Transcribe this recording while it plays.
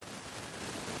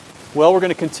Well, we're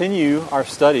going to continue our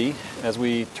study as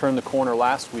we turned the corner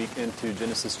last week into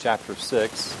Genesis chapter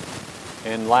 6.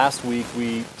 And last week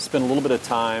we spent a little bit of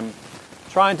time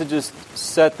trying to just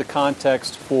set the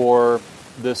context for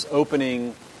this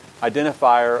opening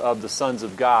identifier of the sons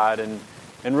of God and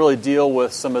really deal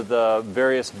with some of the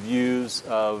various views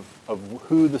of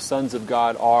who the sons of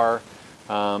God are.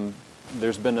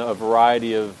 There's been a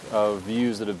variety of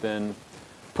views that have been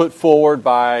put forward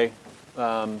by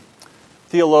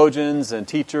theologians and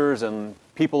teachers and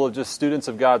people of just students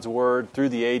of God's Word through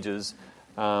the ages.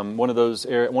 One of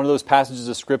those passages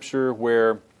of Scripture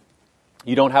where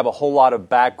you don't have a whole lot of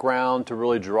background to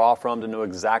really draw from to know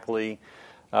exactly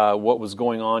what was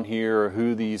going on here or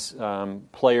who these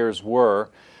players were.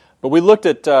 But we looked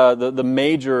at the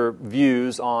major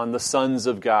views on the sons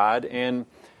of God, and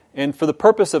for the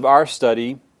purpose of our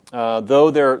study,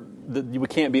 though we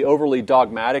can't be overly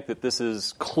dogmatic that this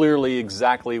is clearly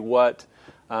exactly what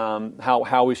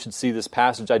how we should see this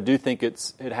passage. I do think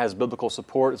it has biblical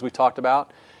support, as we talked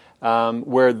about,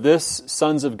 where this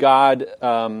sons of God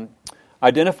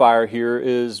identifier here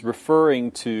is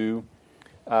referring to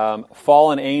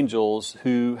fallen angels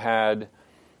who had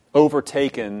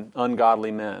overtaken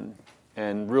ungodly men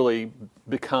and really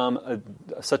become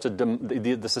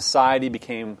the society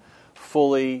became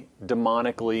fully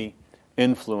demonically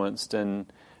influenced and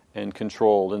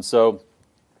controlled. And so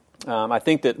I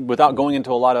think that without going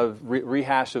into a lot of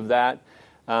rehash of that,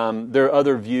 there are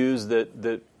other views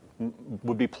that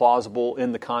would be plausible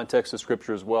in the context of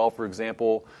Scripture as well. For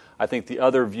example, I think the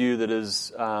other view that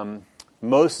is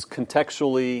most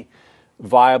contextually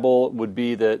viable would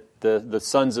be that the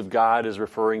sons of God is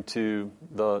referring to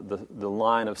the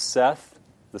line of Seth,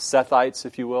 the Sethites,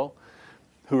 if you will,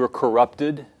 who are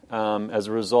corrupted as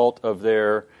a result of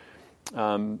their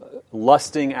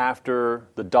lusting after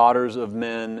the daughters of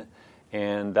men,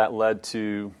 and that led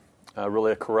to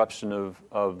really a corruption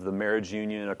of the marriage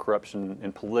union, a corruption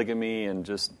in polygamy, and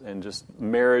just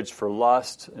marriage for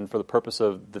lust and for the purpose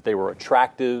of that they were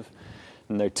attractive,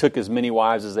 and they took as many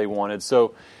wives as they wanted.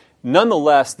 So,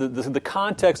 nonetheless, the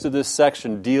context of this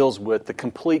section deals with the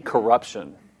complete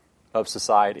corruption of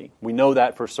society. We know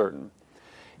that for certain,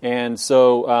 and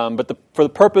so, for the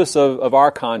purpose of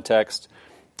our context.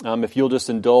 If you'll just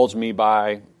indulge me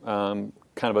by kind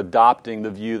of adopting the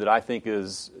view that I think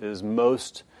is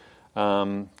most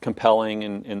compelling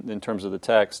in terms of the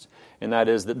text, and that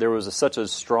is that there was such a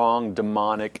strong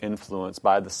demonic influence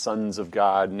by the sons of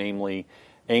God, namely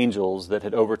angels, that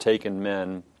had overtaken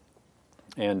men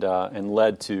and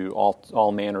led to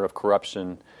all manner of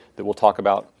corruption that we'll talk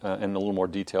about in a little more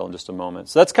detail in just a moment.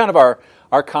 So that's kind of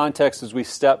our context as we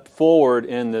step forward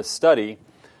in this study.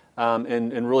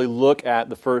 And really look at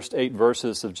the first 8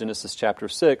 verses of Genesis chapter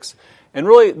 6. And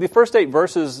really, the first 8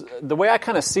 verses, the way I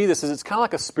kind of see this is it's kind of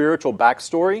like a spiritual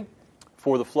backstory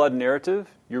for the flood narrative.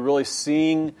 You're really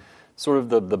seeing sort of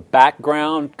the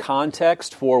background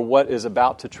context for what is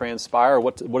about to transpire,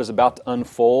 what is about to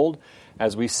unfold,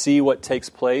 as we see what takes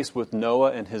place with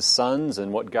Noah and his sons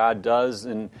and what God does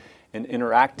in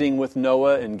interacting with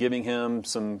Noah and giving him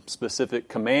some specific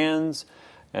commands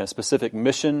and a specific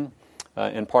mission.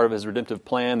 And part of his redemptive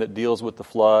plan that deals with the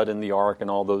flood and the ark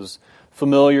and all those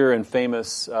familiar and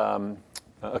famous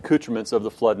accoutrements of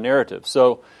the flood narrative.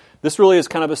 So this really is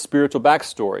kind of a spiritual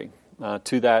backstory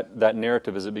to that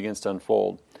narrative as it begins to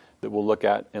unfold that we'll look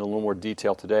at in a little more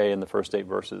detail today in the first 8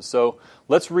 verses. So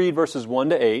let's read verses 1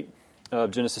 to 8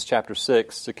 of Genesis chapter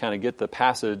 6 to kind of get the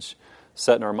passage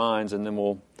set in our minds, and then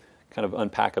we'll kind of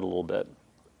unpack it a little bit.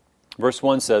 Verse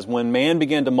 1 says, "When man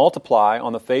began to multiply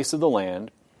on the face of the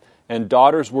land, and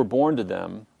daughters were born to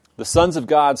them, the sons of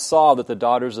God saw that the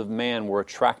daughters of man were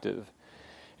attractive,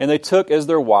 and they took as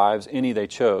their wives any they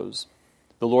chose.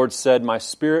 The Lord said, 'My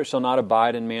spirit shall not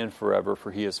abide in man forever,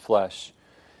 for he is flesh.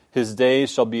 His days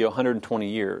shall be 120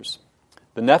 years.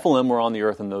 The Nephilim were on the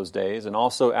earth in those days, and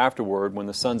also afterward, when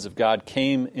the sons of God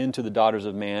came into the daughters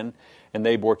of man, and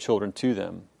they bore children to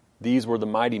them. These were the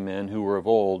mighty men who were of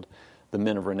old, the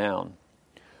men of renown.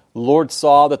 The Lord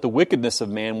saw that the wickedness of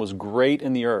man was great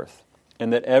in the earth,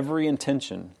 and that every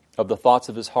intention of the thoughts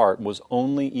of his heart was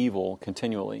only evil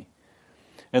continually.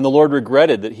 And the Lord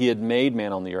regretted that he had made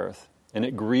man on the earth, and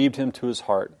it grieved him to his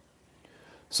heart.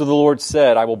 So the Lord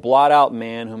said, I will blot out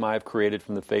man whom I have created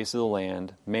from the face of the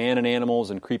land, man and animals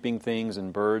and creeping things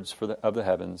and birds of the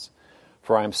heavens,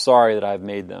 for I am sorry that I have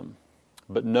made them.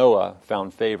 But Noah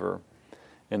found favor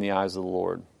in the eyes of the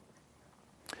Lord."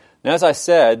 Now, as I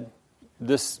said,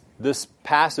 this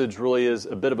passage really is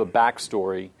a bit of a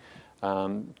backstory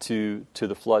to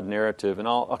the flood narrative, and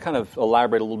I'll kind of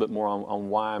elaborate a little bit more on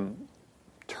why I'm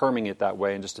terming it that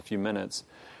way in just a few minutes.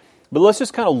 But let's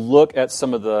just kind of look at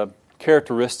some of the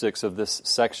characteristics of this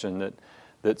section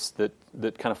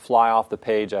that kind of fly off the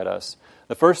page at us.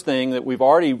 The first thing that we've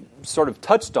already sort of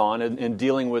touched on in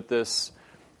dealing with this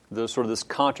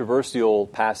controversial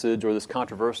passage or this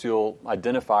controversial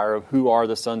identifier of who are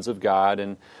the sons of God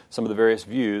and some of the various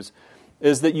views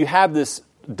is that you have this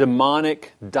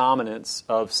demonic dominance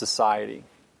of society.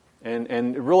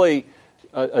 And really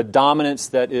a dominance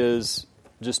that is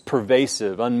just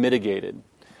pervasive, unmitigated.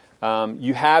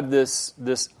 You have this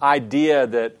idea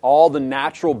that all the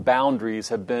natural boundaries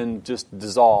have been just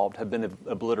dissolved, have been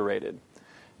obliterated.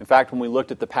 In fact, when we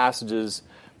looked at the passages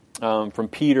from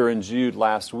Peter and Jude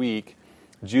last week,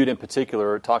 Jude in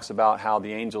particular talks about how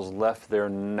the angels left their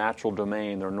natural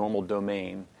domain, their normal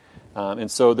domain. And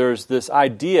so there's this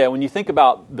idea, when you think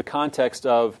about the context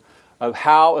of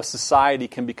how a society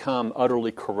can become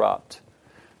utterly corrupt,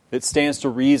 it stands to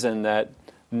reason that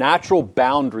natural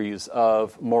boundaries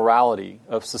of morality,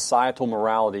 of societal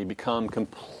morality, become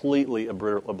completely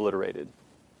obliterated.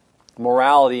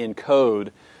 Morality and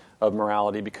code of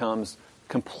morality becomes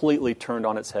completely turned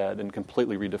on its head and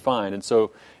completely redefined. And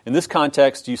so in this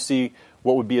context, you see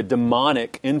what would be a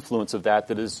demonic influence of that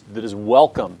is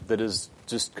welcome, that is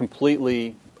just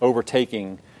completely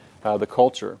overtaking the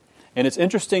culture. And it's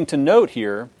interesting to note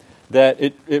here that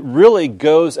it really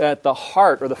goes at the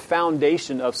heart or the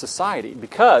foundation of society,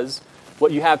 because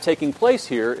what you have taking place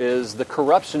here is the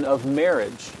corruption of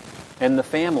marriage and the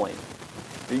family.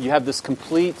 You have this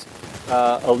complete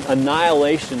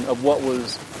annihilation of what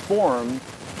was formed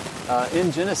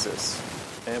in Genesis,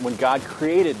 and when God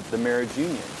created the marriage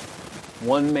union.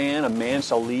 A man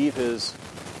shall leave his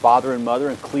father and mother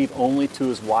and cleave only to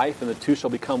his wife, and the two shall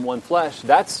become one flesh.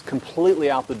 That's completely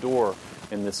out the door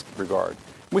in this regard.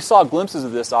 We saw glimpses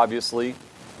of this, obviously,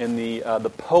 in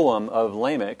the poem of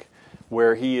Lamech,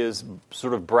 where he is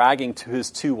sort of bragging to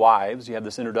his two wives. You have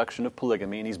this introduction of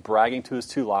polygamy, and he's bragging to his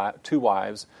two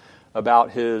wives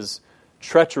about his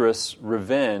treacherous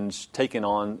revenge taken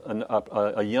on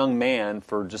a young man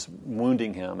for just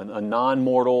wounding him, a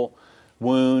non-mortal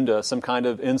wound, some kind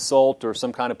of insult or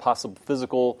some kind of possible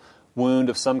physical wound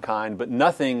of some kind, but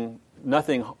nothing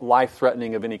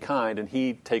life-threatening of any kind, and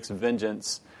he takes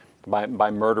vengeance by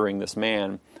murdering this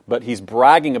man. But he's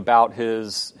bragging about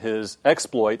his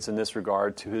exploits in this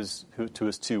regard to his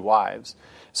two wives.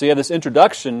 So you have this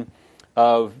introduction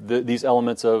of these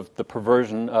elements of the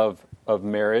perversion of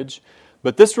marriage,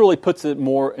 but this really puts it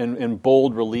more in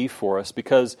bold relief for us,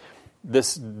 because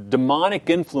this demonic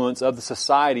influence of the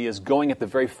society is going at the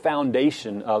very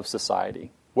foundation of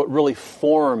society, what really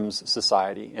forms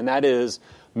society, and that is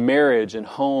marriage and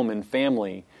home and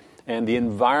family and the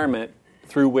environment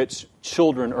through which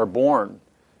children are born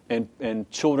and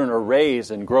children are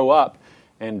raised and grow up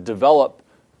and develop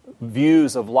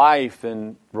views of life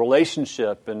and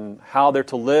relationship and how they're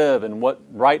to live and what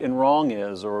right and wrong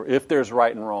is, or if there's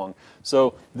right and wrong.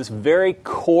 So this very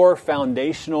core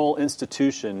foundational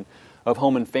institution of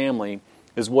home and family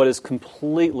is what is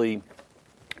completely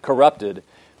corrupted.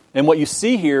 And what you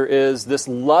see here is this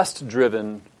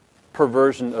lust-driven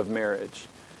perversion of marriage.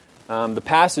 The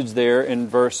passage there in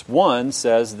verse 1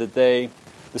 says that the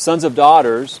sons of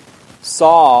daughters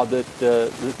saw that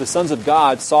the sons of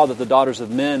God saw that the daughters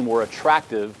of men were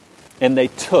attractive, and they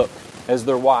took as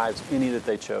their wives any that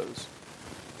they chose.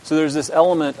 So there's this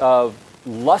element of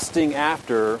lusting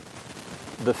after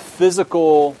the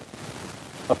physical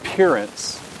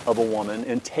appearance of a woman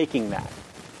and taking that.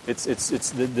 It's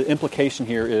the implication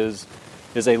here is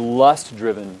a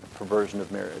lust-driven perversion of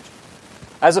marriage,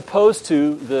 as opposed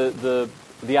to the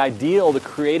ideal, the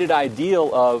created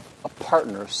ideal of a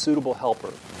partner, a suitable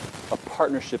helper, a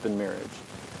partnership in marriage,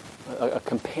 a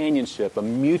companionship, a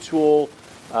mutual,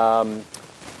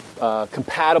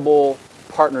 compatible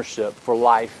partnership for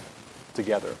life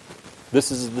together.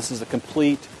 This is a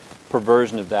complete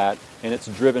perversion of that, and it's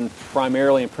driven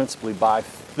primarily and principally by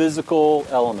physical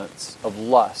elements of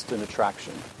lust and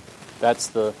attraction. That's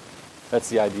the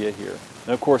idea here.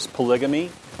 And of course, polygamy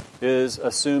is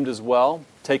assumed as well,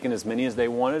 taken as many as they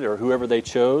wanted or whoever they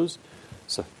chose.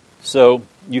 So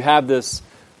you have this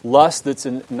lust that's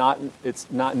not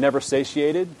never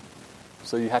satiated.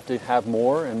 So you have to have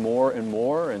more and more and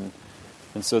more, and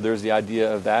so there's the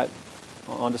idea of that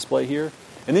on display here.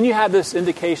 And then you have this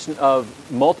indication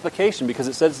of multiplication, because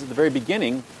it says at the very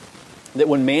beginning that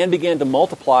when man began to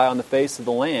multiply on the face of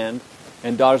the land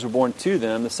and daughters were born to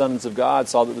them, the sons of God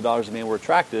saw that the daughters of man were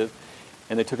attractive,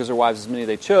 and they took as their wives as many as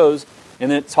they chose.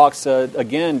 And then it talks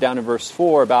again down in verse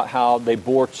 4 about how they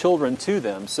bore children to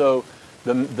them. So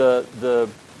the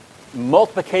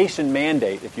multiplication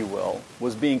mandate, if you will,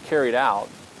 was being carried out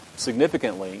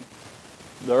significantly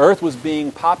The earth was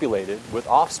being populated with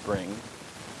offspring,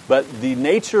 but the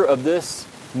nature of this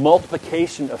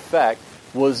multiplication effect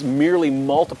was merely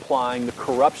multiplying the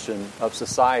corruption of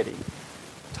society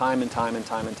time and time and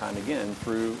time and time again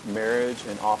through marriage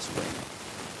and offspring.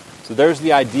 So there's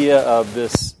the idea of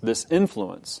this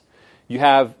influence. You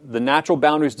have the natural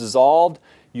boundaries dissolved.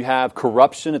 You have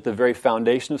corruption at the very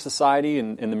foundation of society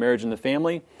in the marriage and the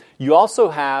family. You also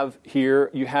have here,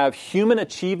 you have human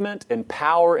achievement and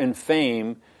power and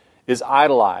fame is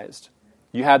idolized.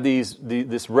 You have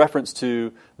this reference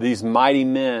to these mighty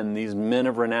men, these men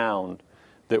of renown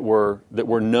that were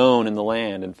known in the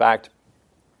land. In fact,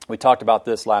 we talked about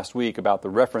this last week, about the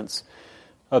reference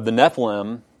of the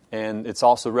Nephilim, and it's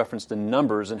also referenced in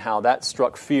Numbers, and how that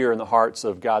struck fear in the hearts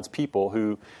of God's people,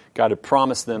 who God had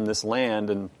promised them this land,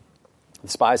 and the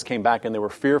spies came back and they were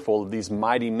fearful of these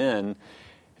mighty men.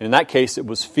 And in that case, it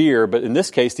was fear, but in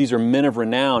this case, these are men of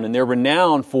renown, and they're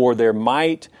renowned for their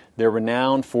might, they're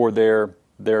renowned for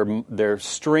their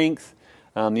strength.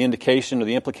 The indication or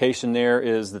the implication there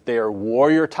is that they are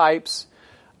warrior types.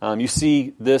 You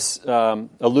see this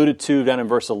alluded to down in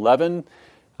verse 11.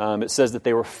 It says that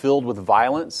they were filled with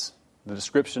violence. The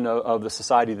description of the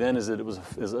society then is that it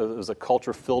was a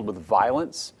culture filled with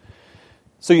violence.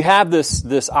 So you have this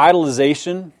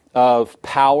idolization of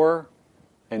power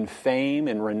and fame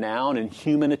and renown and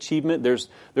human achievement. There's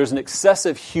an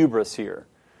excessive hubris here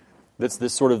that's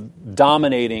this sort of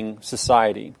dominating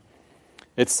society.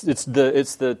 It's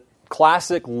the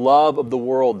classic love of the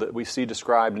world that we see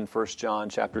described in 1 John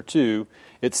chapter 2.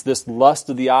 It's this lust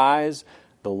of the eyes,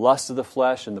 the lust of the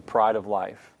flesh, and the pride of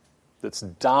life that's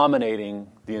dominating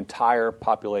the entire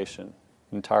population,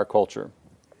 the entire culture.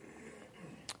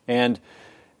 And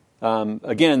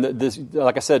again, this,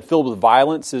 like I said, filled with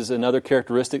violence is another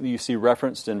characteristic that you see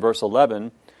referenced in verse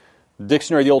 11. The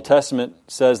Dictionary of the Old Testament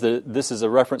says that this is a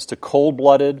reference to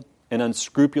cold-blooded and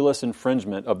unscrupulous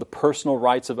infringement of the personal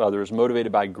rights of others,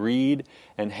 motivated by greed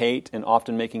and hate, and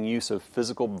often making use of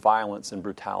physical violence and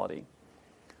brutality.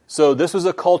 So this was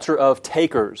a culture of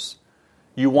takers.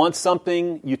 You want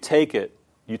something, you take it.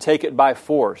 You take it by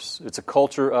force. It's a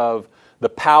culture of the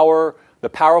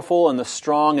powerful and the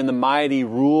strong and the mighty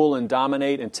rule and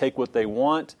dominate and take what they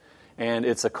want. And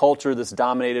it's a culture that's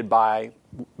dominated by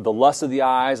the lust of the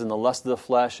eyes and the lust of the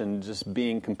flesh, and just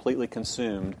being completely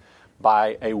consumed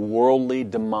by a worldly,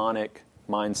 demonic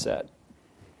mindset.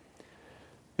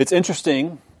 It's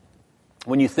interesting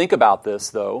when you think about this,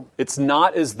 though. It's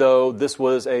not as though this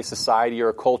was a society or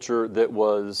a culture that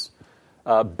was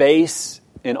base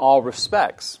in all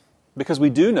respects. Because we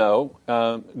do know,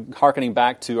 hearkening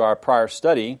back to our prior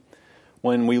study,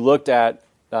 when we looked at,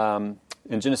 in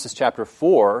Genesis chapter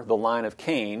 4, the line of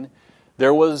Cain,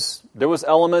 there was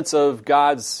elements of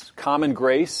God's common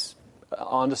grace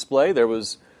on display. There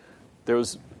was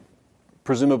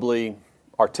presumably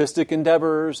artistic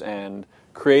endeavors and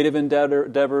creative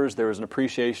endeavors. There was an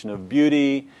appreciation of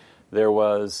beauty. There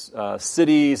was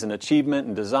cities and achievement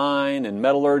and design and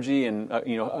metallurgy, and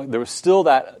there was still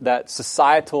that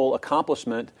societal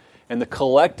accomplishment and the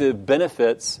collective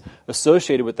benefits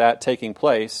associated with that taking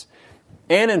place.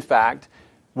 And in fact,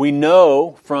 we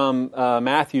know from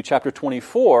Matthew chapter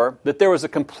 24 that there was a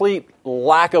complete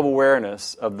lack of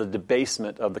awareness of the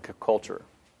debasement of the culture.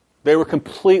 They were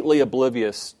completely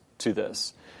oblivious to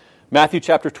this. Matthew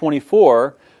chapter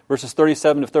 24, verses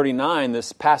 37 to 39,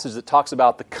 this passage that talks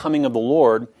about the coming of the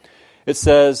Lord, it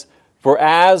says, "For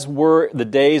as were the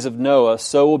days of Noah,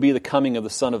 so will be the coming of the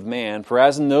Son of Man. For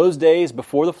as in those days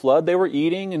before the flood, they were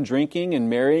eating and drinking and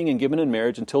marrying and giving in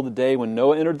marriage until the day when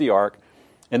Noah entered the ark,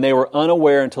 and they were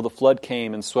unaware until the flood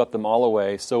came and swept them all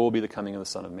away, so will be the coming of the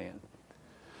Son of Man."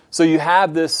 So you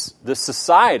have this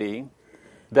society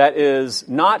that is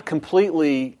not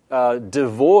completely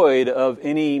devoid of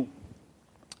any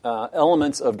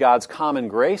elements of God's common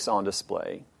grace on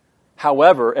display.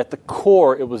 However, at the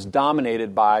core, it was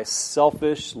dominated by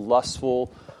selfish,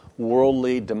 lustful,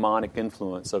 worldly, demonic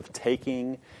influence of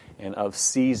taking and of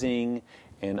seizing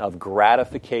and of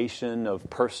gratification, of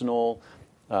personal,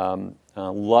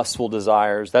 lustful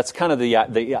desires. That's kind of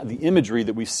the imagery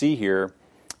that we see here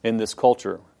in this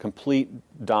culture, complete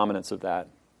dominance of that.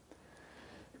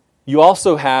 You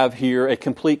also have here a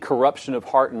complete corruption of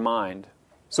heart and mind.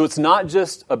 So it's not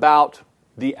just about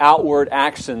the outward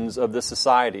actions of the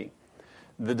society.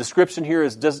 The description here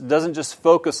doesn't just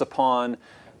focus upon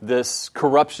this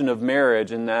corruption of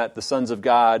marriage, in that the sons of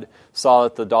God saw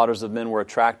that the daughters of men were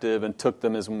attractive and took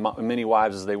them as many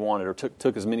wives as they wanted, or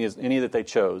took as many as any that they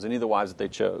chose, any of the wives that they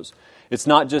chose. It's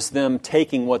not just them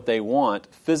taking what they want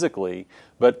physically,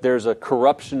 but there's a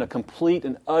corruption, a complete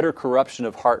and utter corruption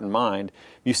of heart and mind.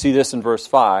 You see this in verse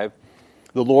 5.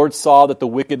 The Lord saw that the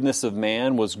wickedness of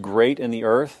man was great in the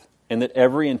earth, and that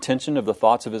every intention of the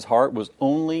thoughts of his heart was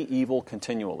only evil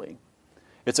continually.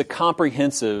 It's a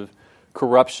comprehensive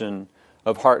corruption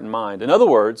of heart and mind. In other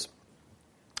words,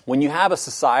 when you have a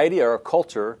society or a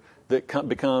culture that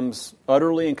becomes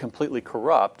utterly and completely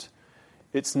corrupt,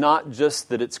 it's not just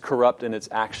that it's corrupt in its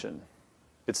action.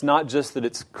 It's not just that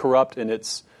it's corrupt in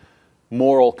its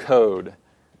moral code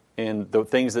and the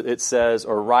things that it says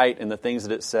are right and the things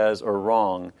that it says are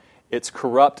wrong. It's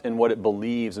corrupt in what it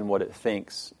believes and what it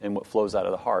thinks and what flows out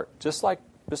of the heart, just like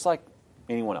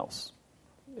anyone else.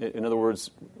 In other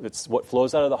words, it's what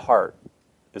flows out of the heart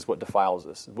is what defiles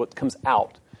us. What comes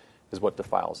out is what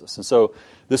defiles us. And so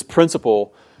this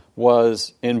principle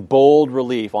was in bold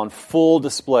relief, on full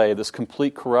display, this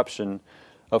complete corruption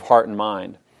of heart and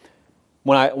mind.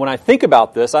 When I think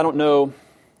about this, I don't know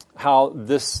how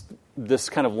this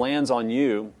kind of lands on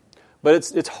you, but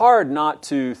it's hard not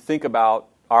to think about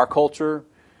our culture.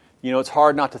 You know, it's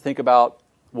hard not to think about,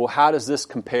 well, how does this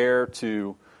compare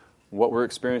to what we're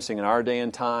experiencing in our day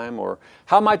and time? Or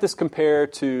how might this compare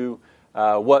to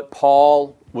what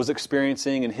Paul was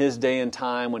experiencing in his day and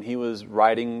time when he was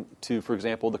writing to, for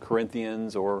example, the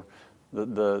Corinthians or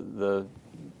the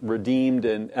redeemed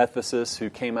in Ephesus who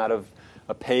came out of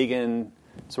a pagan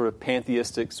sort of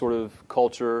pantheistic sort of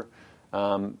culture.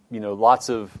 Lots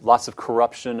of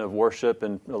corruption of worship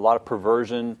and a lot of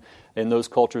perversion in those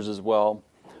cultures as well.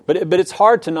 But it's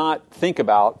hard to not think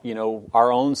about,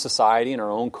 our own society and our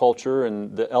own culture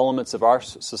and the elements of our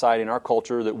society and our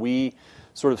culture that we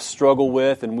sort of struggle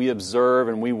with and we observe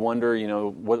and we wonder,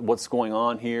 what's going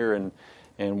on here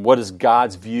and what is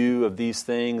God's view of these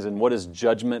things and what does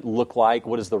judgment look like?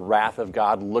 What does the wrath of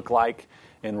God look like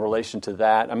in relation to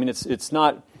that? I mean, it's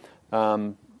not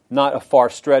a far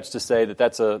stretch to say that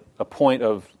that's a point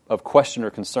of question or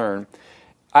concern.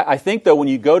 I think, though, when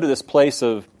you go to this place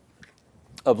of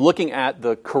looking at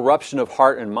the corruption of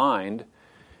heart and mind,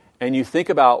 and you think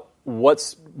about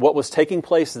what was taking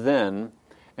place then,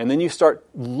 and then you start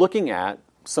looking at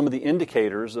some of the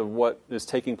indicators of what is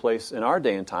taking place in our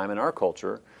day and time, in our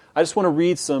culture, I just want to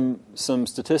read some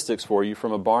statistics for you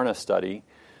from a Barna study.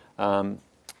 And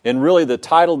really the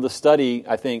title of the study,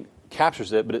 I think,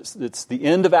 captures it, but it's The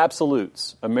End of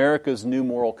Absolutes, America's New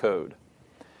Moral Code.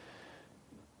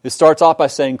 It starts off by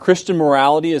saying Christian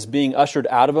morality is being ushered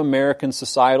out of American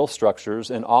societal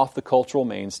structures and off the cultural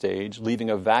main stage,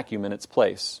 leaving a vacuum in its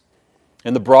place.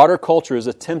 And the broader culture is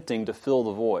attempting to fill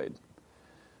the void.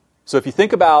 So if you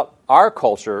think about our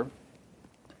culture,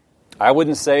 I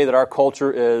wouldn't say that our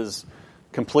culture is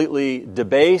completely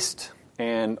debased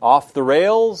and off the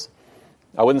rails.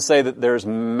 I wouldn't say that there's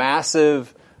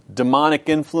massive demonic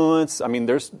influence. I mean,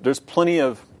 there's plenty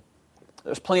of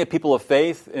people of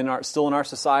faith still in our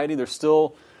society. There's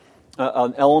still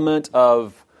an element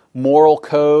of moral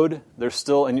code. There's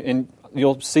still, and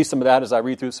you'll see some of that as I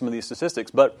read through some of these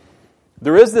statistics. But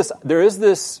there is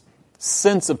this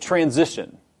sense of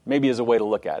transition, maybe as a way to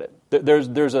look at it.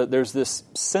 There's this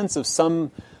sense of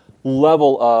some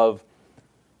level of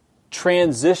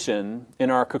transition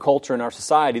in our culture and our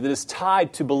society that is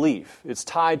tied to belief. It's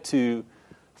tied to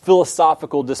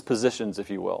philosophical dispositions, if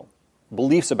you will,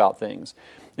 beliefs about things.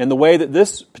 And the way that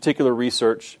this particular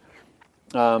research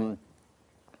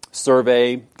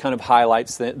survey kind of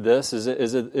highlights this is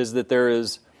that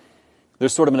there's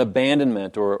sort of an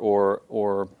abandonment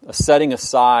or a setting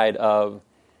aside of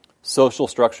social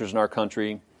structures in our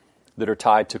country that are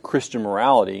tied to Christian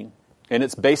morality, and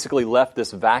it's basically left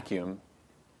this vacuum.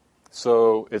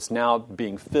 So it's now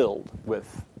being filled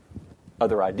with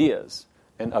other ideas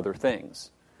and other things.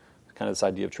 Kind of this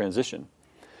idea of transition.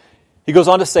 He goes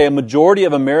on to say a majority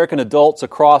of American adults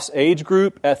across age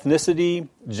group, ethnicity,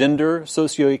 gender,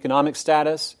 socioeconomic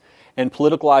status, and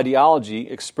political ideology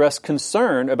express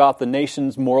concern about the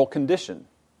nation's moral condition.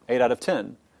 8 out of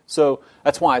 10. So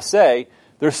that's why I say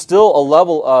there's still a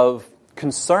level of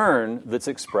concern that's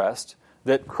expressed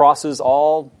that crosses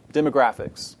all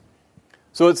demographics.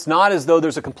 So it's not as though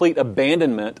there's a complete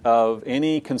abandonment of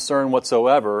any concern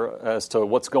whatsoever as to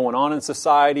what's going on in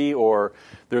society, or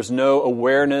there's no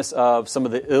awareness of some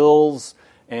of the ills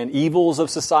and evils of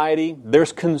society.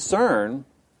 There's concern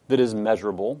that is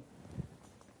measurable.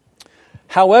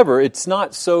 However, it's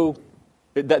not so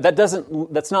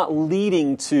that's not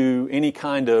leading to any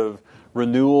kind of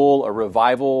renewal or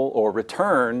revival or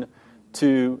return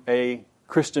to a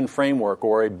Christian framework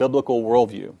or a biblical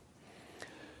worldview.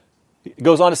 It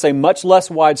goes on to say, much less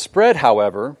widespread,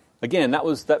 however. Again,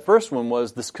 that first one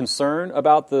was this concern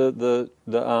about the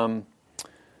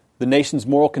nation's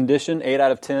moral condition. 8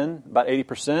 out of 10, about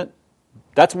 80%.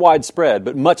 That's widespread,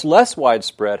 but much less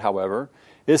widespread, however,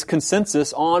 is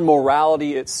consensus on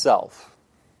morality itself.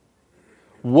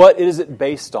 What is it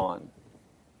based on?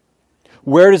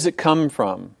 Where does it come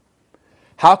from?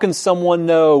 How can someone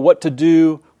know what to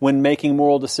do when making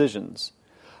moral decisions?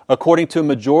 According to a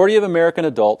majority of American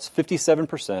adults,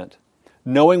 57%,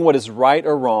 knowing what is right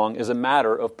or wrong is a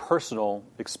matter of personal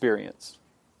experience.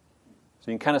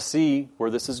 So you can kind of see where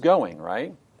this is going,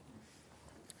 right?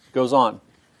 It goes on.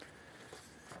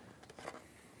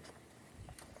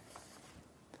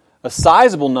 A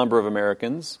sizable number of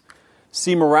Americans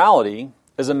see morality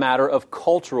as a matter of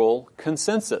cultural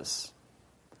consensus.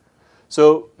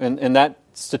 So, and that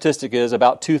statistic is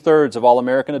about 2/3 of all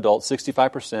American adults,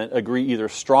 65%, agree either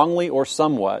strongly or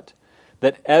somewhat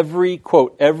that every,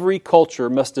 quote, every culture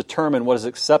must determine what is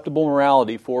acceptable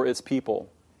morality for its people.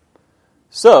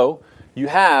 So, you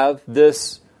have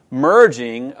this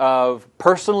merging of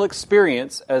personal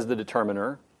experience as the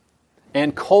determiner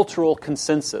and cultural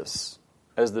consensus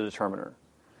as the determiner.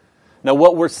 Now,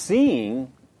 what we're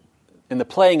seeing in the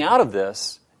playing out of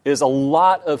this is a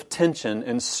lot of tension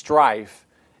and strife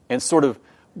and sort of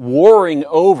warring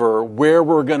over where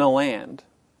we're going to land.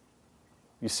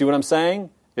 You see what I'm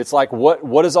saying? It's like,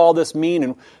 what does all this mean?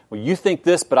 And well, you think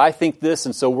this, but I think this,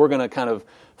 and so we're going to kind of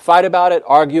fight about it,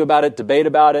 argue about it, debate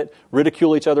about it,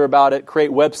 ridicule each other about it, create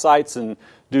websites and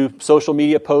do social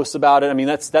media posts about it. I mean,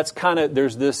 that's kind of,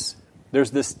 there's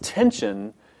this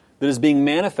tension that is being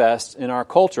manifest in our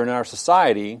culture and in our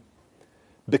society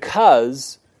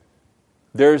because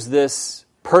there's this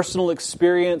personal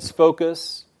experience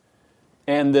focus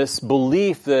and this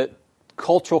belief that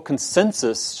cultural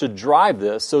consensus should drive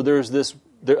this. So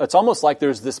it's almost like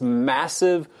there's this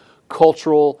massive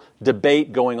cultural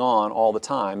debate going on all the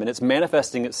time, and it's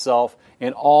manifesting itself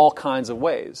in all kinds of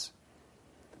ways.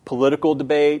 Political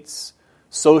debates,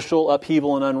 social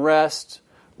upheaval and unrest,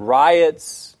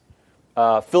 riots,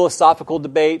 philosophical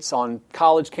debates on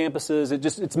college campuses.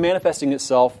 It's manifesting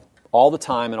itself all the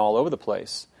time and all over the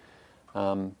place.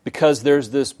 Because there's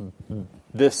this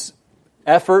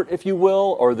effort, if you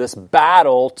will, or this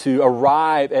battle to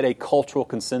arrive at a cultural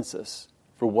consensus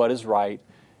for what is right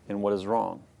and what is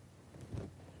wrong.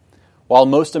 While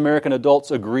most American adults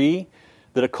agree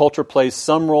that a culture plays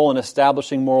some role in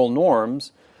establishing moral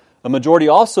norms, a majority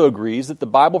also agrees that the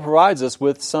Bible provides us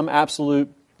with some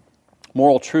absolute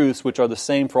moral truths which are the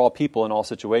same for all people in all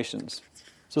situations.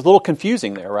 So it's a little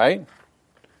confusing there, right? A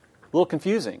little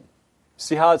confusing.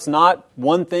 See how it's not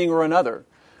one thing or another.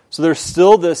 So there's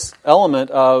still this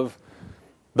element of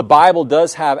the Bible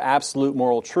does have absolute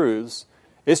moral truths.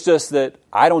 It's just that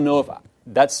I don't know if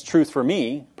that's truth for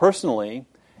me personally,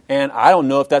 and I don't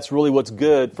know if that's really what's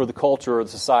good for the culture or the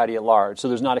society at large. So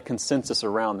there's not a consensus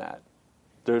around that.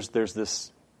 There's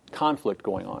this conflict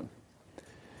going on.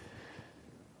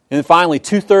 And then finally,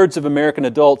 2/3 of American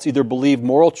adults either believe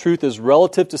moral truth is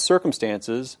relative to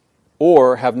circumstances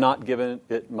or have not given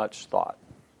it much thought.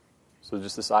 So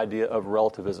just this idea of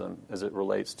relativism as it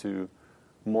relates to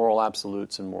moral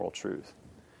absolutes and moral truth.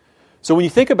 So when you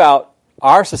think about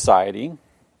our society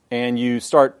and you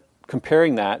start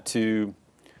comparing that to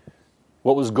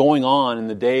what was going on in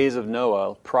the days of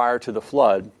Noah prior to the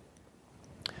flood,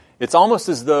 it's almost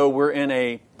as though we're in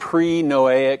a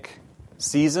pre-Noahic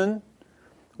season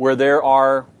where there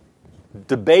are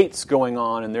debates going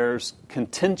on and there's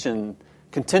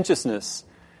contentiousness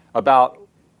about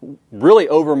really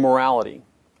over morality,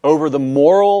 over the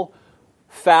moral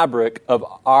fabric of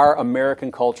our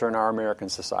American culture and our American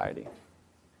society.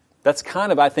 That's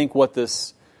kind of, I think, what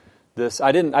this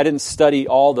I didn't study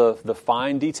all the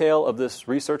fine detail of this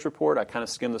research report. I kind of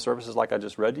skimmed the surfaces like I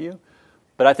just read to you.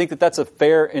 But I think that that's a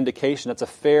fair indication, that's a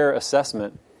fair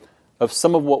assessment of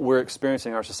some of what we're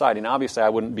experiencing in our society. Now, obviously, I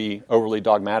wouldn't be overly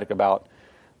dogmatic about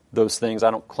those things. I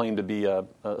don't claim to be a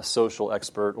social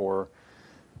expert or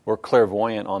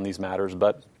clairvoyant on these matters,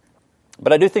 but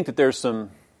I do think that there's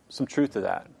some truth to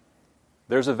that.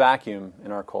 There's a vacuum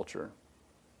in our culture.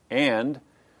 And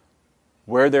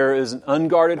where there is an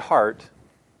unguarded heart,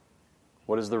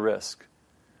 what is the risk?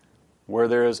 Where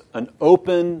there is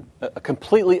a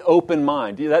completely open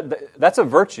mind. That's a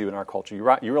virtue in our culture.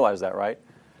 You realize that, right?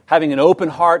 Having an open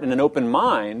heart and an open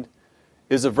mind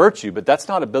is a virtue, but that's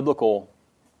not a biblical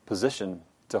position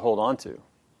to hold on to.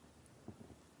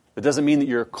 It doesn't mean that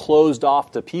you're closed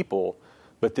off to people,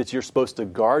 but that you're supposed to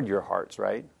guard your hearts,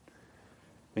 right?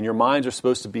 And your minds are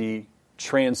supposed to be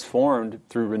transformed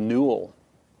through renewal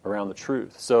around the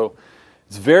truth. So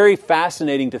it's very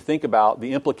fascinating to think about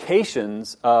the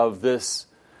implications of this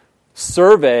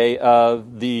survey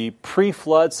of the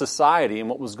pre-flood society and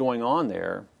what was going on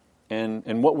there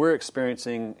and what we're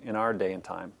experiencing in our day and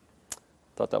time. I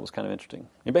thought that was kind of interesting.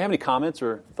 Anybody have any comments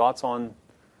or thoughts on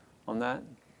on that?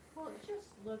 Well, just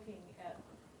looking at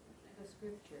the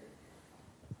scripture,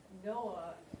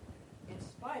 Noah, in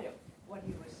spite of what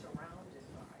he was surrounded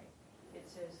by, it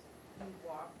says he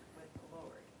walked with the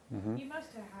Lord. Mm-hmm. He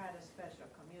must have had a special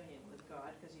communion with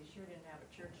God because he sure didn't have a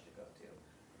church to go to.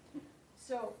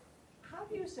 So how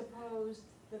do you suppose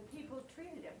the people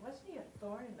treated him? Wasn't he a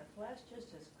thorn in the flesh,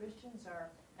 just as Christians are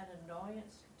an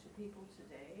annoyance to people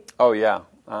today? Oh, yeah.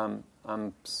 I'm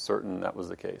certain that was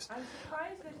the case. I'm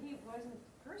surprised that he wasn't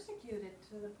persecuted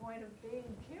to the point of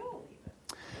being killed even.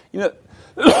 You know,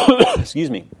 excuse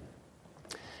me.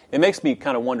 It makes me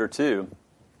kind of wonder, too.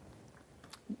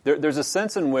 There's a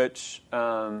sense in which,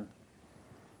 even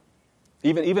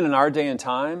in our day and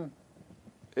time,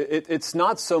 it's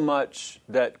not so much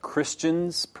that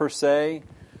Christians, per se,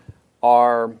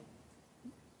 are,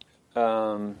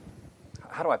 how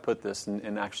do I put this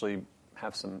and actually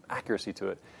have some accuracy to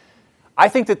it? I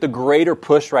think that the greater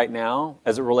push right now,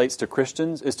 as it relates to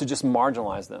Christians, is to just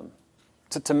marginalize them.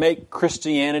 To make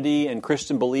Christianity and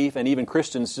Christian belief and even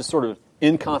Christians just sort of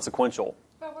inconsequential.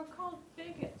 But we're called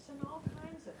bigots and all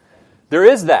kinds of things. There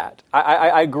is that.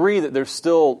 I agree that there's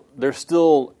still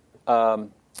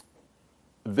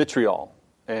vitriol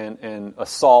and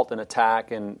assault and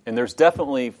attack, and there's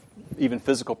definitely even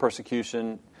physical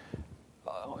persecution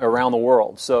around the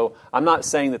world. So I'm not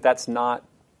saying that that's not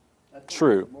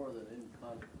true. More than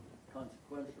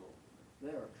inconsequential. They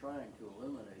are trying to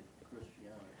eliminate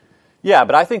Christianity. Yeah,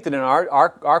 but I think that in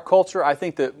our culture, I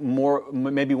think that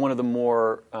maybe one of the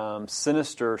more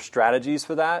sinister strategies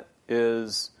for that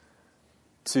is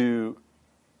to,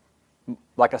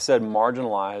 like I said,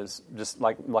 marginalize, just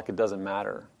like it doesn't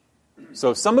matter.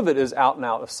 So some of it is out and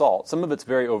out assault. Some of it's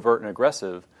very overt and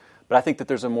aggressive. But I think that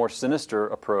there's a more sinister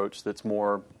approach that's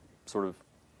more sort of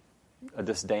a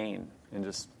disdain and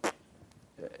just...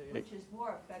 Which is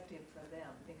more effective for them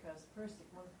because when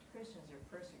Christians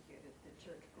are persecuted, the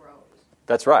church grows.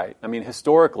 That's right. I mean,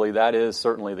 historically, that is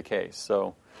certainly the case.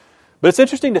 So, but it's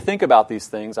interesting to think about these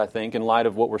things, I think, in light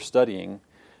of what we're studying.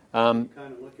 You kind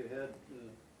of look ahead, you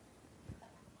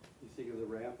think of the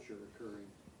rapture occurring,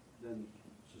 then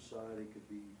society could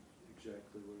be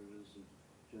exactly what it is in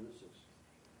Genesis,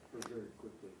 or very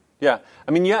quickly. Yeah.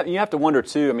 I mean, you have to wonder,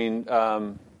 too, I mean...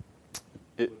 what's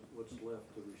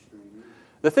left to restrain you?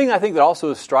 The thing I think that also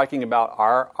is striking about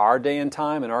our day and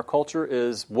time and our culture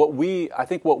is I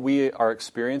think what we are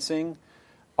experiencing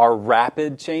are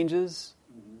rapid changes.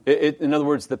 In other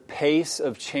words, the pace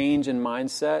of change in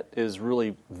mindset is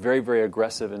really very, very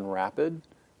aggressive and rapid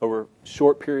over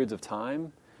short periods of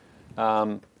time.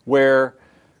 Where,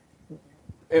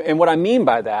 and what I mean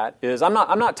by that is, I'm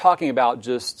not talking about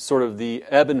just sort of the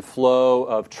ebb and flow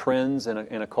of trends in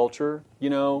a culture,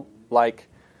 like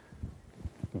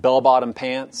bell-bottom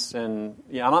pants, and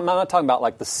I'm not talking about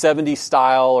like the 70s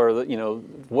style or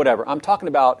whatever. I'm talking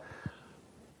about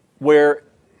where,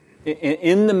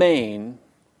 in the main,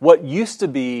 what used to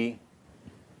be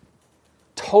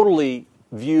totally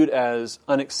viewed as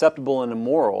unacceptable and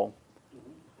immoral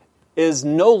is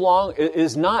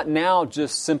not now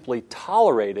just simply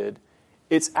tolerated.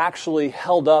 It's actually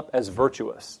held up as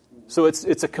virtuous. So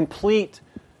it's a complete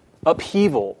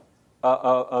upheaval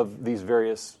of these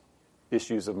various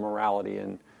issues of morality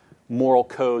and moral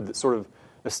code that sort of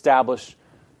establish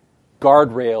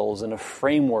guardrails and a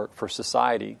framework for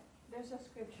society. There's a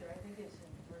scripture, I think it's in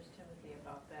 1 Timothy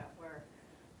about that, where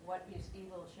what is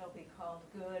evil shall be called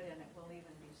good, and it will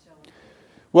even be celebrated.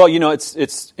 Well,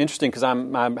 it's interesting because I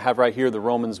have right here the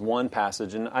Romans 1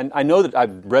 passage, and I know that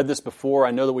I've read this before,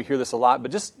 I know that we hear this a lot,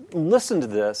 but just listen to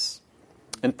this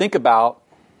and think about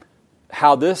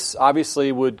how this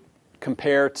obviously would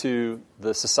compare to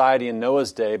the society in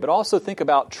Noah's day, but also think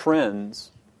about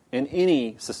trends in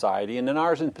any society, and in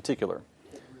ours in particular.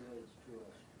 It relates to us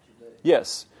today.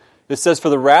 Yes. It says, "For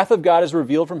the wrath of God is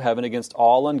revealed from heaven against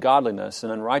all ungodliness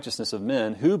and unrighteousness of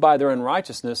men, who by their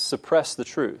unrighteousness suppress the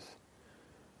truth."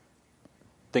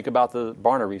 Think about the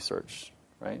Barna research,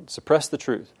 right? Suppress the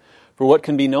truth. "For what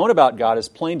can be known about God is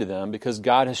plain to them, because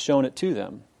God has shown it to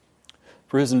them.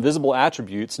 For his invisible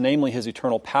attributes, namely his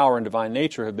eternal power and divine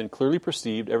nature, have been clearly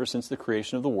perceived ever since the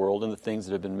creation of the world and the things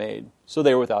that have been made. So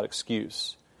they are without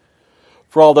excuse.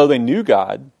 For although they knew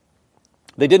God,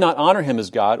 they did not honor him as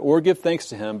God or give thanks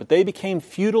to him, but they became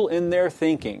futile in their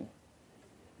thinking,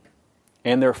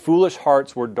 and their foolish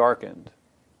hearts were darkened.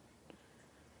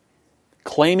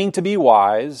 Claiming to be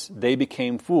wise, they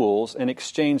became fools and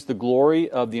exchanged the glory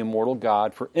of the immortal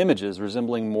God for images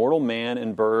resembling mortal man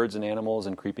and birds and animals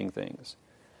and creeping things.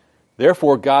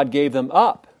 Therefore God gave them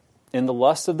up in the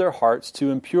lust of their hearts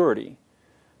to impurity,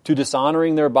 to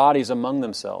dishonoring their bodies among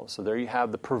themselves." So there you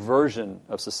have the perversion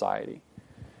of society.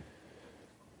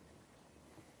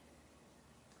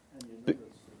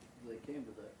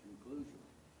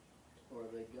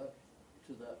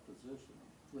 to that position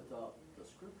without the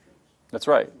scriptures. That's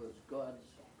right. It was God's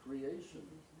creation,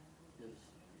 His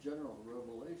general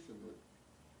revelation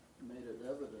that made it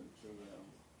evident to them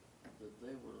that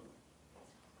they were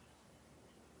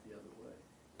the other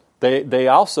way. They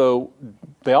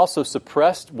also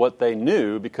suppressed what they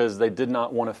knew because they did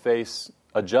not want to face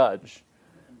a judge.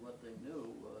 And what they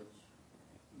knew was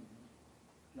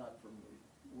not from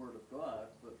the Word of God,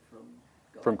 but from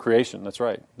God. From creation, that's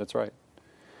right.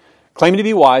 Claiming to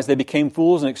be wise, they became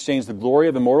fools and exchanged the glory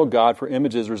of immortal God for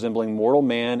images resembling mortal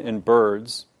man and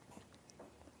birds.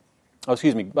 I've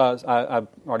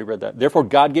already read that. Therefore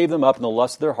God gave them up in the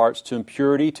lust of their hearts to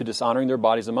impurity, to dishonoring their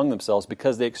bodies among themselves,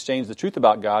 because they exchanged the truth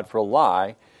about God for a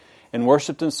lie, and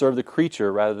worshipped and served the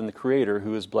creature rather than the Creator,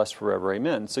 who is blessed forever.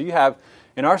 Amen. So you have,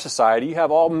 in our society, you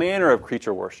have all manner of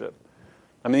creature worship.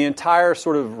 I mean, the entire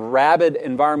sort of rabid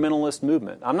environmentalist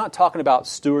movement. I'm not talking about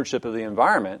stewardship of the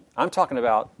environment. I'm talking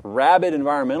about rabid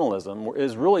environmentalism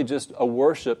is really just a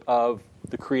worship of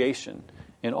the creation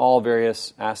in all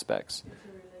various aspects. It's a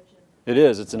religion. It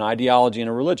is. It's an ideology and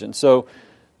a religion. So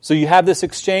you have this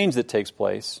exchange that takes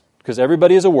place because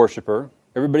everybody is a worshiper.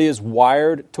 Everybody is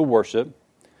wired to worship.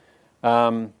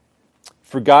 For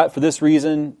this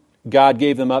reason, God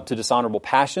gave them up to dishonorable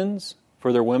passions.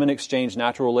 For their women exchanged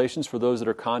natural relations for those that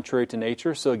are contrary to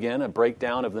nature. So again, a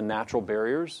breakdown of the natural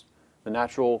barriers, the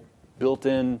natural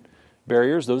built-in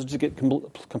barriers. Those just get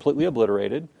completely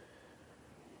obliterated.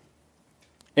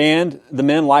 And the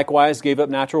men likewise gave up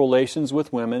natural relations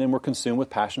with women and were consumed with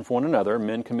passion for one another,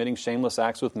 men committing shameless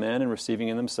acts with men and receiving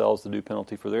in themselves the due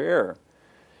penalty for their error.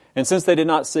 And since they did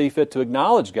not see fit to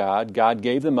acknowledge God, God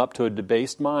gave them up to a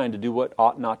debased mind to do what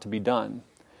ought not to be done.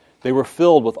 They were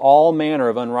filled with all manner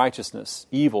of unrighteousness,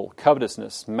 evil,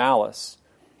 covetousness, malice.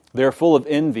 They are full of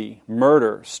envy,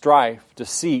 murder, strife,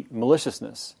 deceit,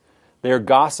 maliciousness. They are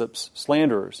gossips,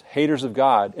 slanderers, haters of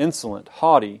God, insolent,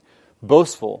 haughty,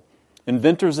 boastful,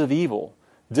 inventors of evil,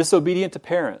 disobedient to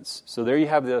parents. So there you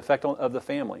have the effect of the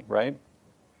family, right?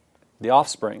 The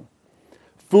offspring.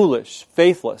 Foolish,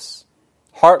 faithless,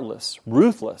 heartless,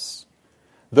 ruthless.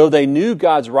 Though they knew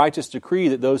God's righteous decree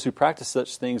that those who practice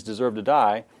such things deserve to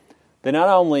die, they not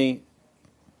only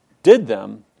did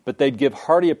them, but they'd give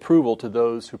hearty approval to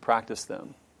those who practice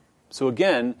them. So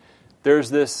again, there's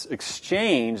this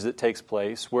exchange that takes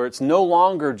place where it's no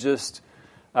longer just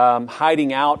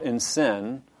hiding out in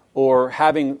sin or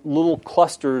having little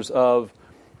clusters of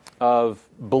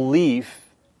belief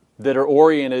that are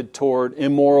oriented toward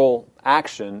immoral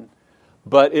action,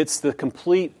 but it's the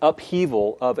complete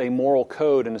upheaval of a moral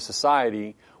code in a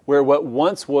society where what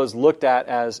once was looked at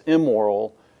as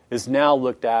immoral is now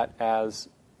looked at as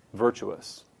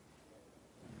virtuous.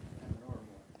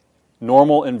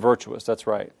 Normal and virtuous, that's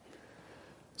right.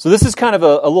 So this is kind of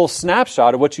a little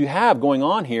snapshot of what you have going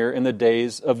on here in the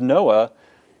days of Noah.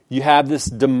 You have this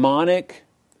demonic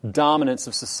dominance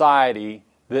of society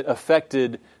that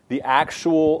affected the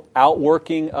actual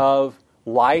outworking of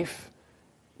life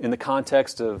in the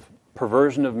context of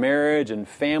perversion of marriage and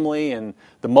family and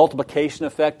the multiplication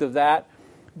effect of that.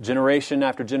 Generation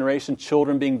after generation,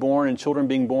 children being born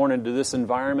into this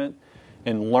environment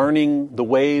and learning the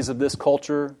ways of this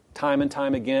culture time and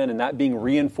time again, and that being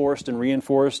reinforced and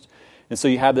reinforced. And so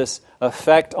you have this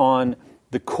effect on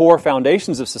the core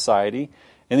foundations of society,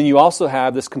 and then you also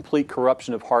have this complete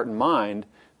corruption of heart and mind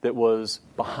that was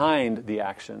behind the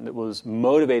action, that was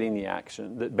motivating the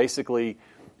action, that basically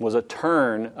was a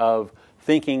turn of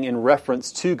thinking in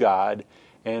reference to God,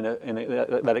 and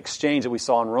that exchange that we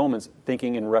saw in Romans,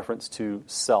 thinking in reference to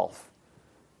self,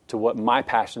 to what my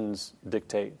passions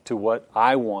dictate, to what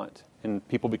I want. And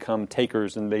people become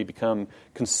takers and they become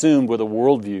consumed with a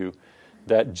worldview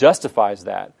that justifies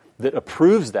that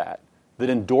approves that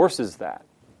endorses that.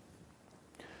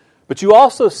 But you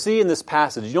also see in this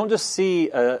passage, you don't just see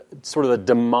a sort of a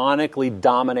demonically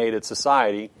dominated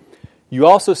society, you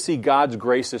also see God's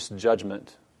gracious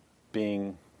judgment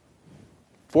being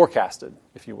forecasted,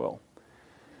 if you will.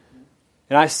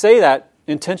 And I say that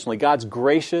intentionally, God's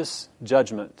gracious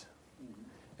judgment.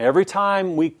 Every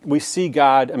time we see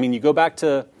God, I mean, you go back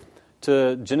to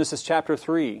Genesis chapter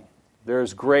 3,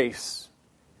 there's grace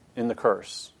in the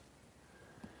curse.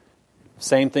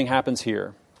 Same thing happens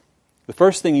here. The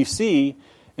first thing you see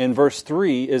in verse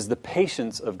 3 is the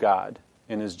patience of God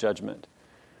in His judgment.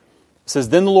 It says,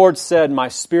 "Then the Lord said, My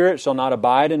spirit shall not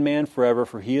abide in man forever,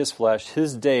 for he is flesh.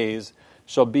 His days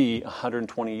shall be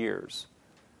 120 years.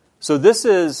 So this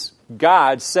is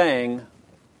God saying,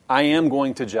 I am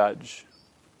going to judge.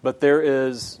 But there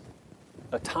is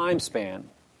a time span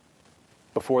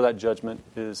before that judgment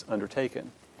is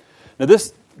undertaken. Now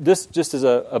this just is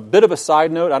a bit of a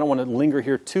side note. I don't want to linger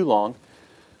here too long.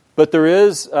 But there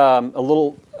is a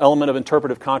little element of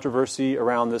interpretive controversy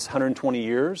around this 120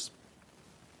 years.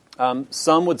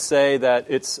 Some would say that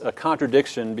it's a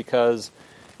contradiction because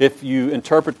if you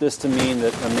interpret this to mean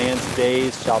that a man's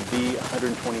days shall be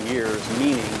 120 years,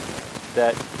 meaning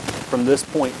that from this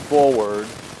point forward,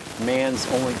 man's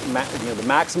only, the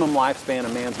maximum lifespan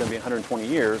of man's going to be 120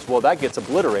 years, well, that gets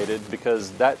obliterated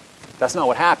because that's not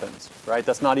what happens, right?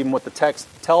 That's not even what the text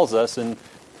tells us in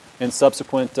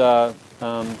subsequent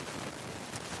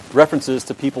references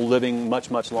to people living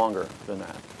much, much longer than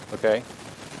that, okay?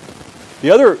 The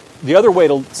other way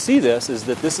to see this is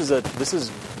that this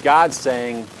is God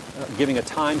saying, giving a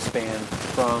time span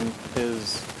from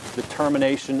his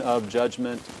determination of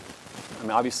judgment. I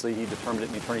mean, obviously he determined it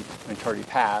in eternity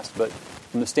past, but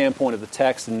from the standpoint of the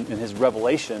text and his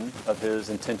revelation of his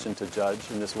intention to judge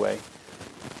in this way,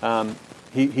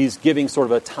 he's giving sort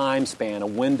of a time span, a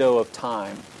window of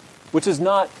time, which is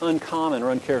not uncommon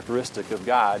or uncharacteristic of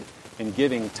God in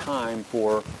giving time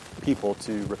for people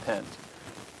to repent.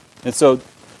 And so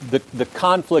the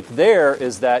conflict there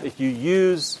is that if you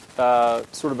use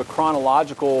sort of a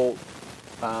chronological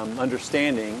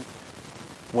understanding,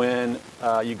 when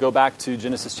you go back to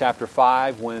Genesis chapter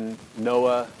 5, when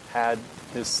Noah had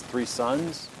his 3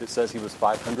 sons, it says he was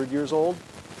 500 years old.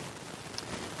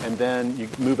 And then you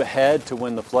move ahead to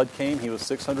when the flood came, he was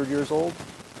 600 years old.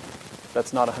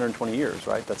 That's not 120 years,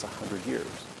 right? That's 100 years.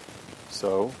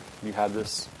 So you have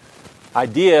this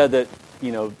idea that,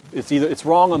 it's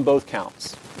wrong on both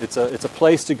counts. It's a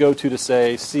place to go to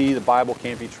say, see, the Bible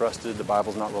can't be trusted, the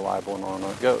Bible's not reliable, and on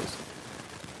it goes.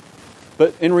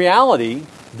 But in reality,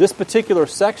 this particular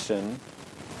section,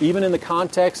 even in the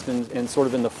context and sort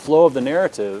of in the flow of the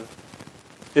narrative,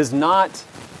 it's not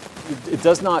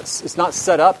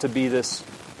set up to be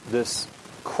this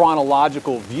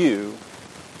chronological view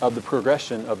of the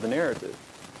progression of the narrative.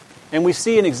 And we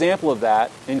see an example of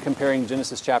that in comparing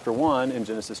Genesis chapter 1 and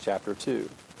Genesis chapter 2,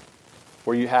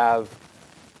 where you have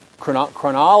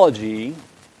chronology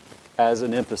as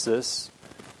an emphasis,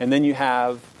 and then you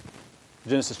have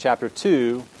Genesis chapter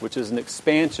 2, which is an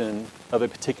expansion of a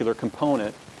particular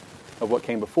component of what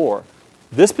came before.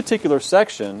 This particular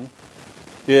section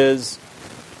is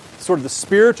sort of the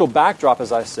spiritual backdrop,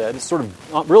 as I said. It's sort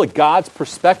of really God's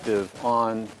perspective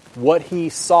on what he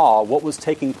saw, what was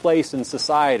taking place in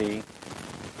society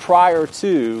prior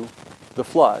to the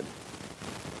flood.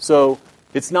 So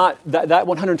it's not that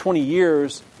 120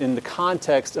 years in the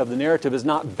context of the narrative is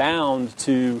not bound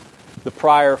to the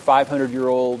prior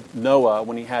 500-year-old Noah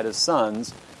when he had his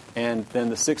sons, and then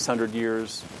the 600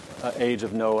 years age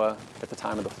of Noah at the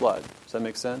time of the flood. Does that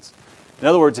make sense? In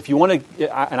other words, if you want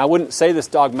to, and I wouldn't say this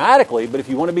dogmatically, but if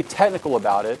you want to be technical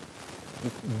about it,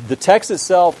 the text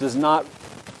itself does not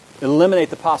eliminate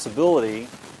the possibility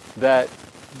that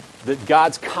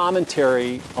God's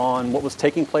commentary on what was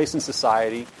taking place in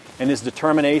society and his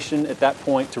determination at that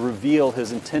point to reveal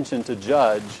his intention to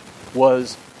judge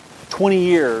was 20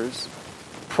 years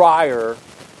prior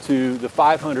to the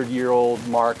 500-year-old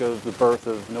mark of the birth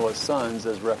of Noah's sons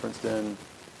as referenced in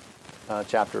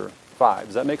chapter 5.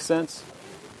 Does that make sense?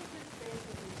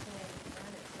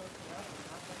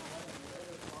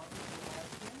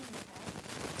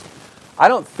 I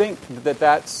don't think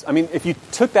that's... I mean, if you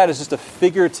took that as just a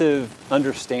figurative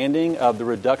understanding of the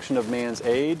reduction of man's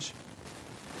age,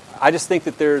 I just think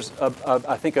that there's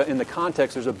I think in the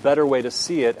context there's a better way to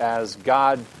see it as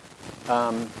God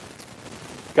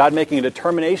making a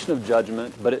determination of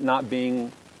judgment, but it not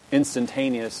being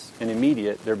instantaneous and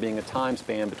immediate. There being a time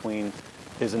span between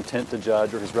his intent to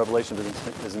judge or his revelation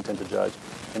of his intent to judge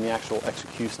and the actual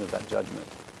execution of that judgment.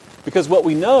 Because what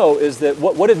we know is that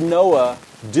what did Noah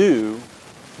do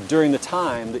during the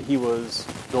time that he was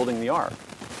building the ark?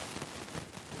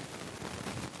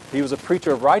 He was a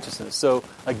preacher of righteousness. So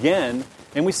again,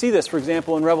 and we see this, for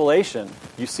example, in Revelation.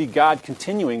 You see God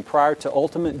continuing prior to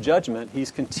ultimate judgment.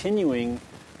 He's continuing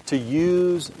to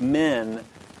use men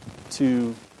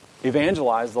to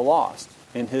evangelize the lost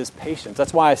in his patience.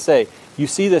 That's why I say you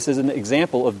see this as an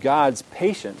example of God's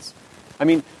patience. I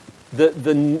mean,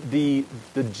 the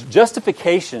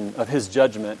justification of his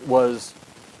judgment was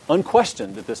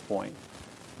unquestioned at this point.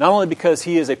 Not only because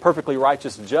he is a perfectly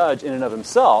righteous judge in and of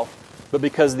himself, but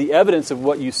because the evidence of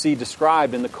what you see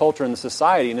described in the culture and the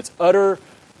society and its utter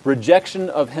rejection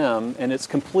of him and its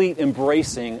complete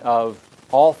embracing of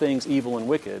all things evil and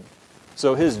wicked.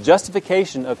 So his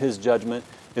justification of his judgment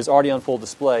is already on full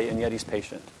display, and yet he's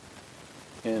patient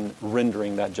in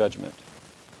rendering that judgment.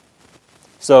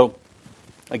 So,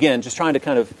 again, just trying to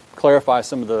kind of clarify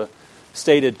some of the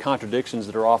stated contradictions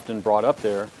that are often brought up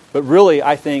there. But really,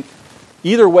 I think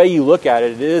either way you look at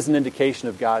it, it is an indication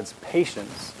of God's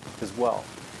patience as well.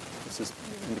 This is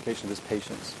an indication of his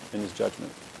patience and his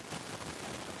judgment.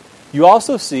 You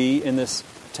also see in this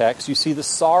text, you see the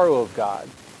sorrow of God.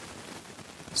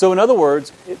 So in other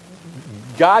words,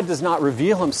 God does not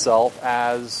reveal himself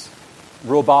as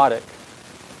robotic,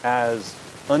 as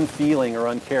unfeeling or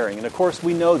uncaring. And of course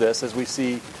we know this as we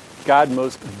see God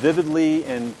most vividly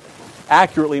and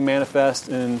accurately manifest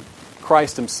in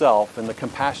Christ himself and the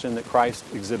compassion that Christ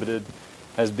exhibited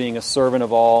as being a servant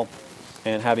of all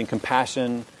and having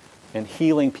compassion and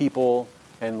healing people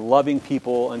and loving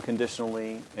people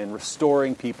unconditionally and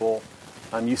restoring people.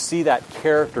 You see that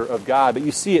character of God, but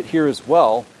you see it here as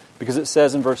well because it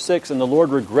says in verse 6, "And the Lord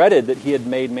regretted that he had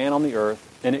made man on the earth,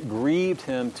 and it grieved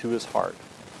him to his heart."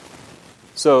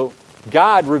 So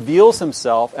God reveals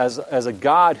himself as a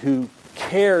God who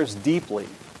cares deeply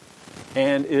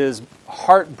and is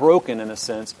heartbroken, in a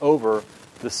sense, over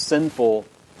the sinful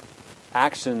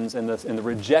actions and the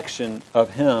rejection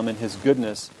of him and his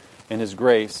goodness and his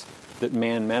grace that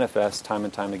man manifests time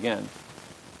and time again.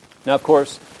 Now, of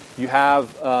course, you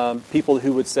have people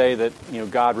who would say that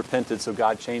God repented, so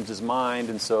God changed his mind,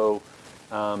 and so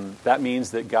that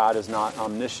means that God is not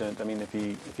omniscient. I mean,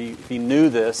 if he knew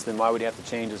this, then why would he have to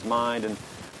change his mind?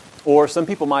 Or some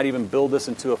people might even build this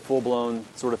into a full-blown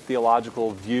sort of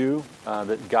theological view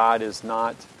that God is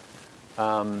not,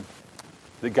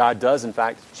 that God does in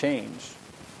fact change.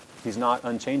 He's not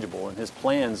unchangeable, and his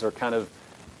plans are kind of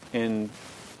in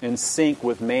sync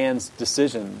with man's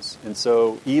decisions. And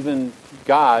so even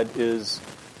God is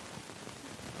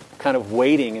kind of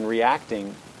waiting and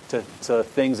reacting to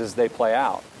things as they play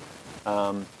out.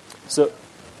 So.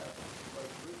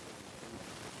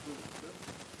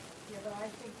 Yeah, but I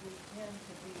think we tend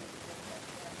to be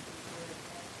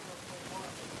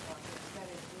that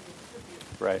is we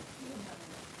attribute Right. human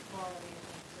qualities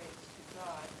and traits to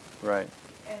God. Right.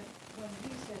 And when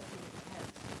he says he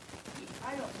repents,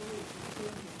 I don't believe he's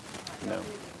doing it. I No. don't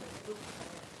believe he says, oops, I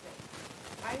made a mistake.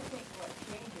 I think what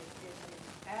changes is his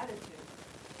attitude.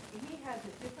 He has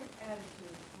a different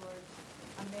attitude towards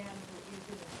a man who is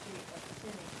in a state of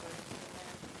sinning versus a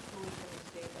man who is in a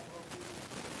state of obedience.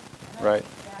 And I Right.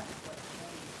 think that's what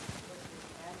changed was his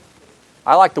attitude.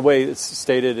 I like the way it's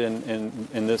stated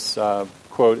in this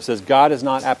quote. It says, "God is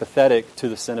not apathetic to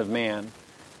the sin of man.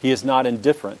 He is not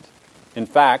indifferent. In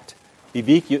fact,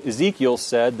 Ezekiel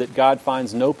said that God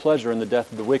finds no pleasure in the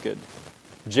death of the wicked.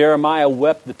 Jeremiah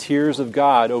wept the tears of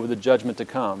God over the judgment to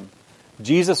come.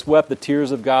 Jesus wept the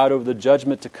tears of God over the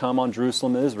judgment to come on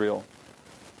Jerusalem and Israel.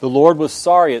 The Lord was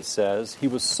sorry," it says. He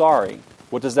was sorry.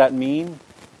 What does that mean?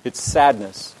 It's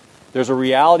sadness. There's a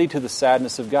reality to the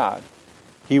sadness of God.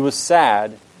 He was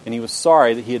sad, and he was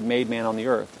sorry that he had made man on the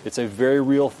earth. It's a very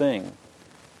real thing.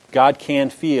 God can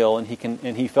feel, and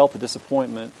he felt the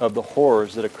disappointment of the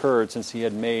horrors that occurred since he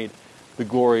had made the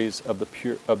glories of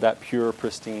that pure,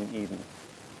 pristine Eden.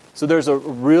 So there's a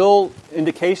real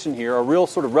indication here, a real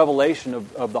sort of revelation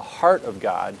of the heart of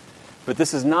God. But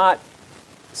this is not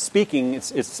speaking.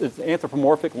 It's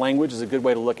anthropomorphic language is a good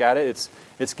way to look at it.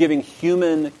 It's giving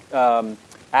human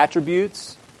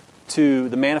attributes to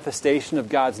the manifestation of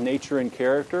God's nature and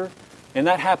character, and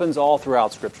that happens all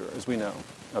throughout Scripture, as we know.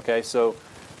 Okay, so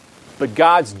but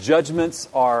God's judgments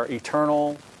are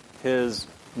eternal. His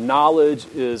knowledge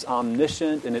is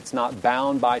omniscient, and it's not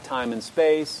bound by time and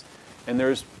space. And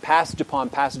there's passage upon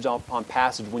passage upon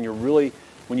passage when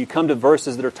you come to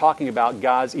verses that are talking about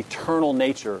God's eternal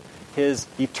nature, his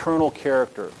eternal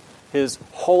character, his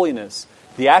holiness,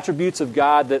 the attributes of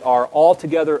God that are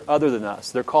altogether other than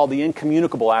us. They're called the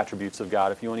incommunicable attributes of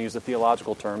God, if you want to use a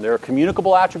theological term. There are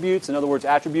communicable attributes, in other words,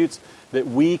 attributes that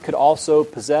we could also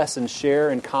possess and share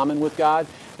in common with God.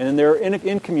 And then there are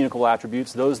incommunicable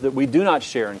attributes, those that we do not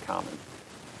share in common.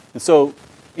 And so,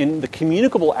 in the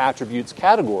communicable attributes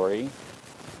category,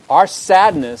 our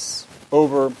sadness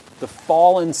over the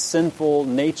fallen, sinful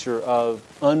nature of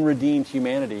unredeemed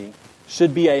humanity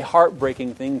should be a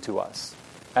heartbreaking thing to us,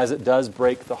 as it does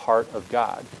break the heart of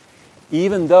God,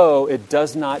 even though it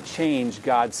does not change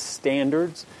God's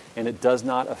standards and it does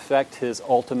not affect his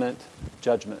ultimate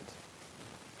judgment.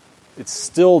 It's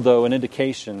still, though, an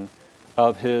indication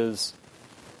of his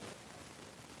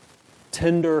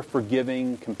tender,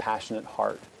 forgiving, compassionate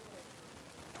heart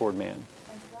toward man.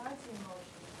 And God's emotions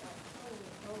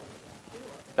are totally pure.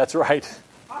 That's right.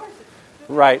 Ours,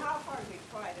 Right. How hard we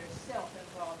try, they're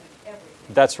self-involved in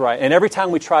everything. That's right. And every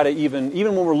time we try to even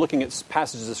when we're looking at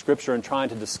passages of Scripture and trying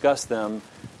to discuss them,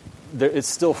 it's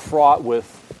still fraught with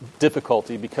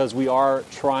difficulty because we are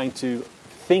trying to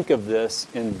think of this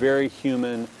in very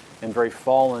human and very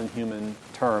fallen human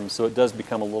terms. So it does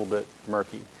become a little bit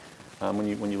murky when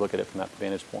you look at it from that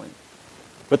vantage point.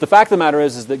 But the fact of the matter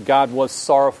is that God was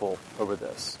sorrowful over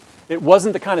this. It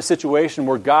wasn't the kind of situation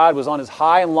where God was on his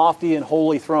high and lofty and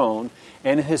holy throne,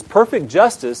 and in his perfect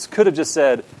justice could have just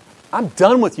said, I'm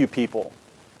done with you people.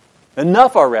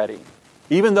 Enough already.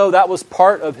 Even though that was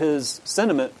part of his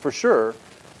sentiment for sure,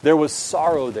 there was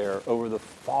sorrow there over the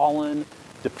fallen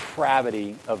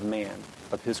depravity of man,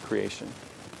 of his creation.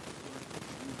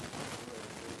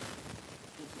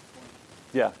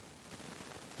 Yeah.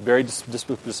 Very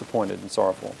disappointed and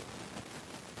sorrowful.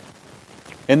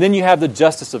 And then you have the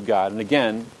justice of God. And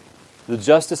again, the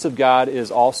justice of God is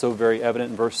also very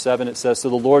evident in verse 7. It says, So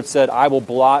the Lord said, I will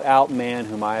blot out man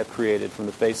whom I have created from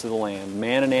the face of the land,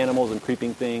 man and animals and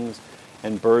creeping things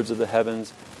and birds of the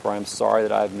heavens, for I am sorry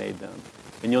that I have made them.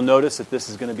 And you'll notice that this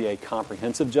is going to be a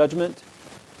comprehensive judgment.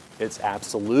 It's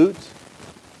absolute.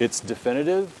 It's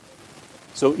definitive.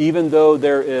 So even though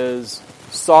there is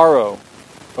sorrow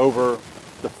over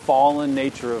the fallen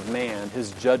nature of man,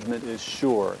 his judgment is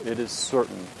sure. It is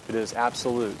certain. It is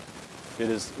absolute. It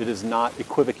is not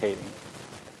equivocating.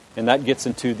 And that gets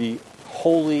into the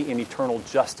holy and eternal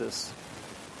justice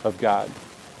of God.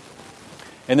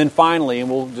 And then finally, and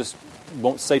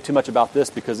won't say too much about this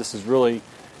because this is really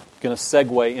going to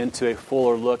segue into a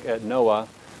fuller look at Noah,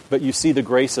 but you see the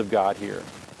grace of God here.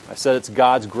 I said it's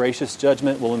God's gracious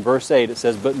judgment. Well, in verse 8 it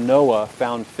says, But Noah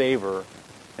found favor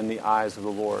in the eyes of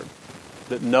the Lord.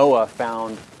 That Noah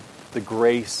found the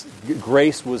grace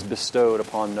was bestowed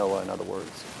upon Noah, in other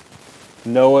words.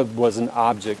 Noah was an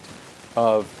object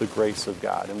of the grace of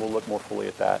God. And we'll look more fully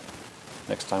at that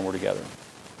next time we're together.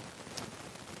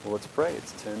 Well, let's pray.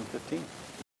 It's 10:15.